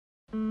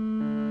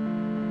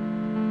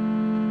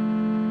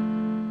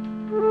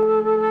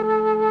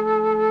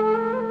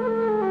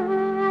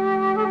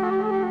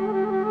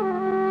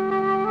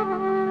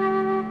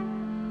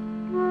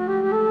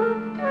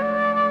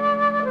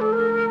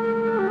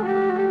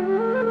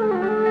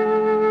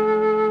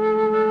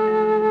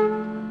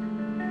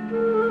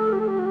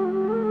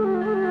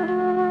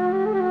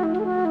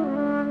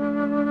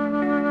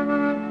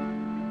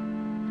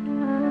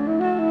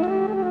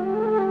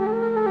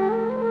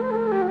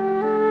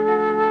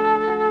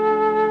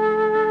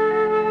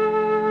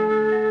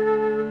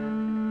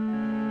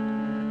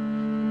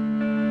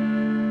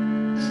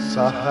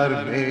سحر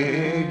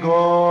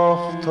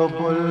میگفت و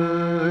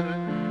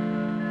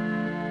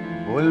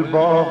بلبل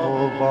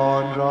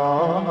باغبان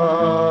را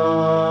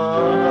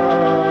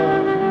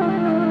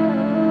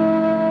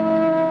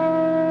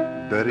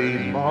در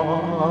این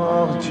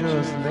باغ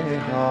جز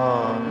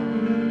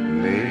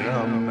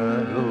نگم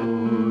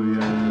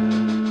نروید.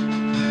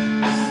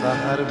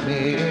 سحر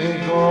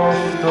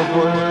میگفت و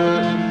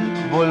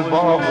بلبل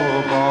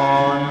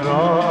باغبان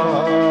را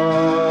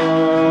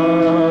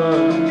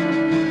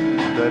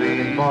در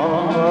این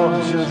باغ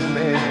جز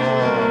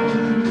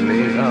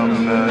نگم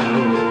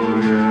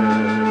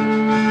نروید.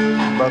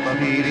 با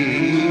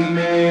پیری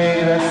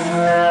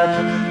میرسد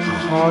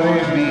خار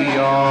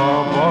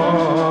بیابان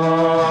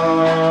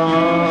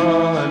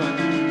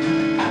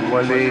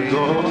ولی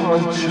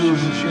گل چون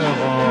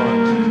جوان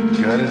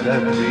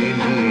گردد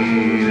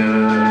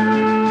بمیرد.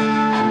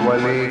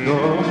 ولی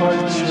گل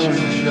چون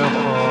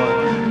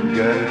جوان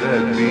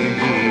گردد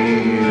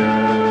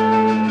بمیرد.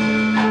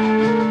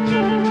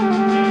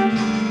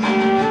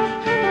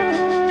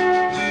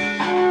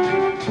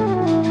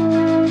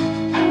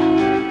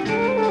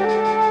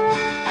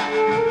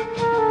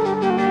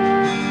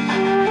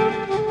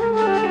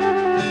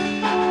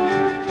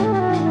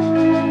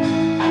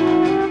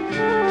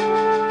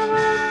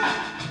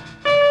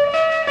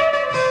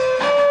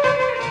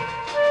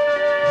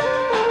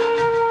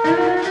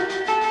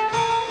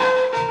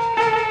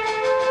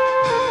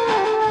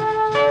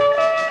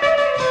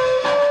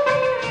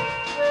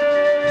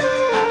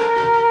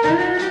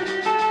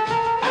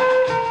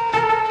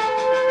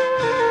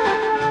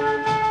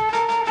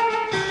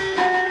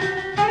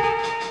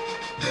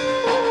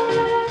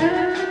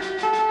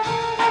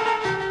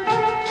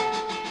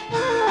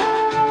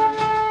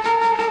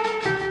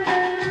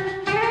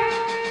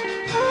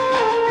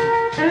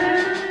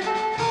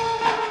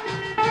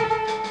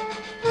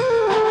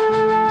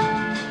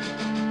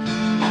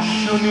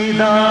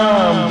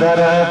 شنیدم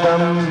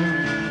دردم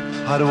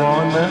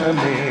پروانه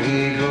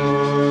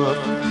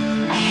میگفت.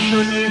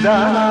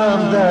 شنیدم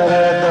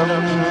دردم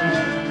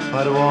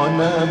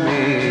پروانه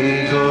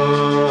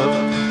میگفت.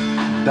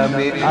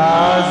 دمی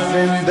از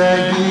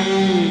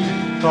زندگی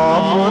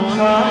تاب و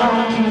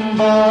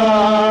تنبر.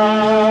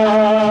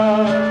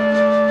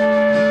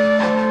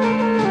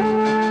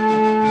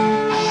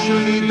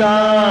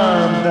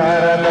 شنیدم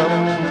دردم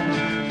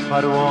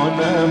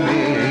پروانه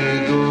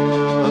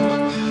میگفت.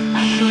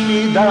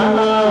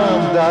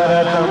 شنیدم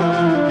دردم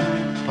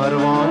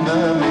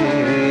پروانه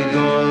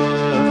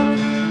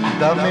میگفت.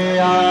 دمی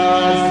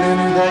از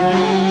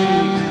زندگی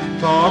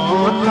تاب و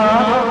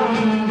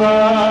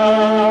تنبر.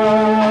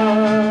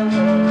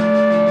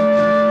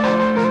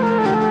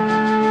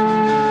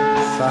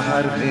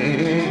 سحر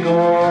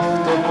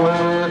میگفت و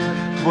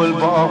بلبل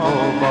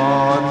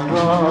باغبان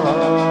را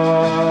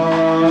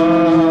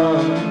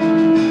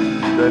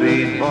در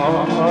این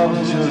باغ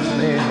جز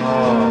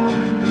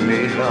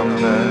نگم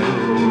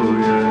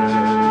نروید.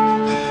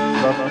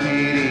 و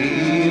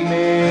پیری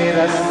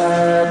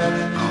میرسد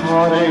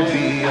خار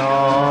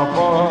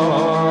بیابان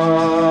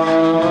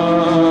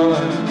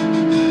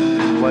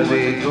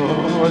ولی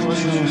گل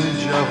چون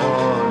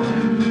جوان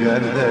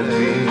گردد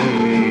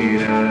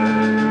بمیرد.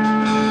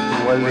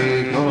 ولی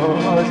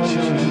گل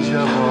چون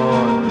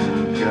جوان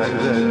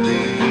گردد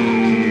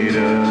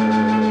بمیرد.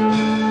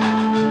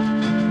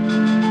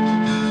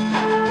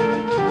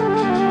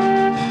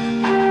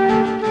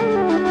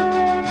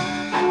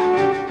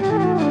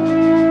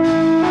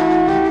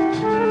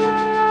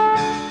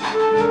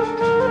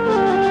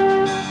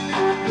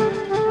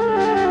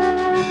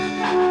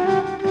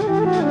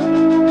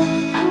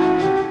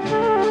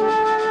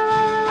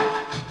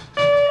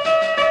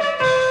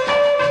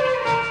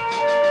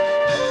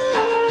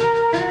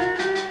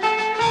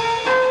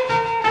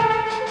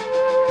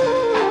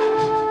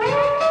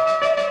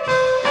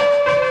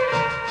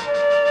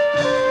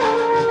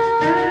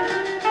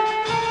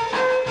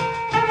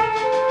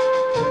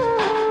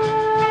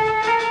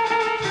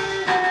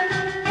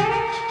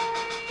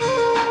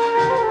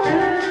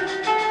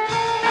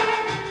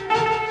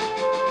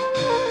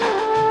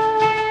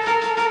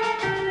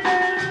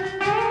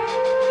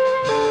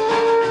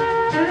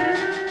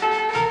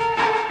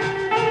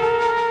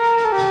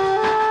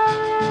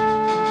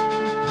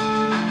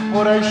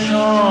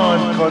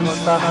 پرشان کن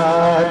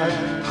سحر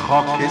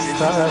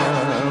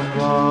خاکسترم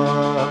را.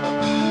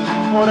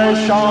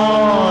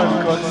 پرشان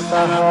کن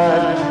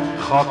سحر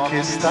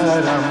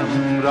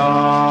خاکسترم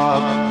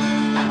را.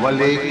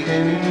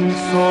 ولیکن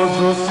سوز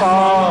و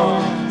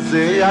ساز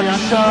یک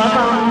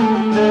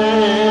شبنده.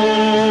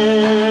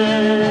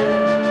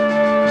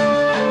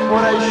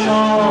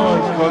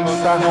 پرشان کن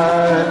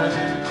سحر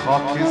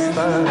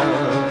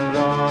خاکسترم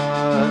را.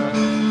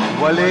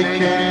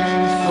 ولیکن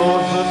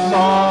سوز و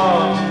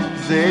ساز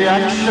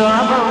یک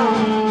شبنده.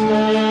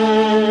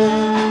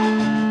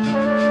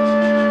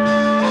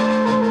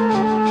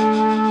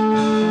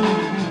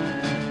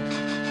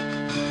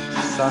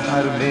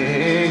 سحر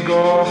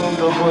میگفت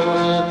و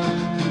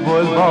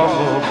بلبل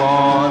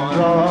باغبان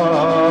را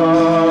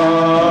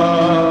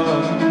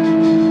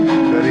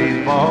در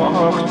این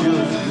باغ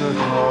جز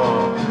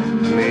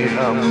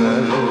نگم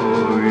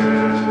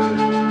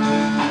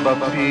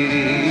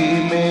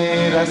پیری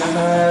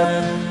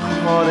میرسد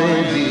خار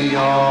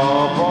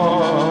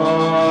بیابان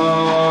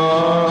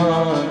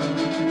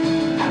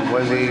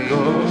ولی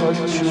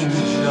گل چون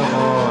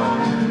جوان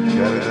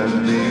گردن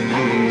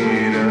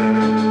میره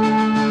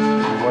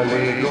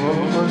ولی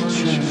گل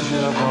چون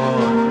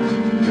جوان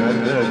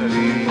گردن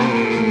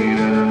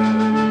میره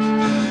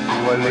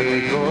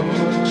ولی گل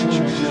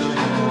چون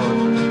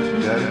جوان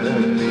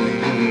گردن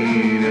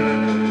میره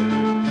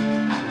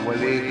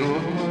ولی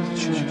گل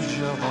چون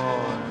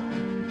جوان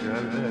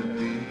گردن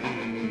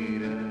میره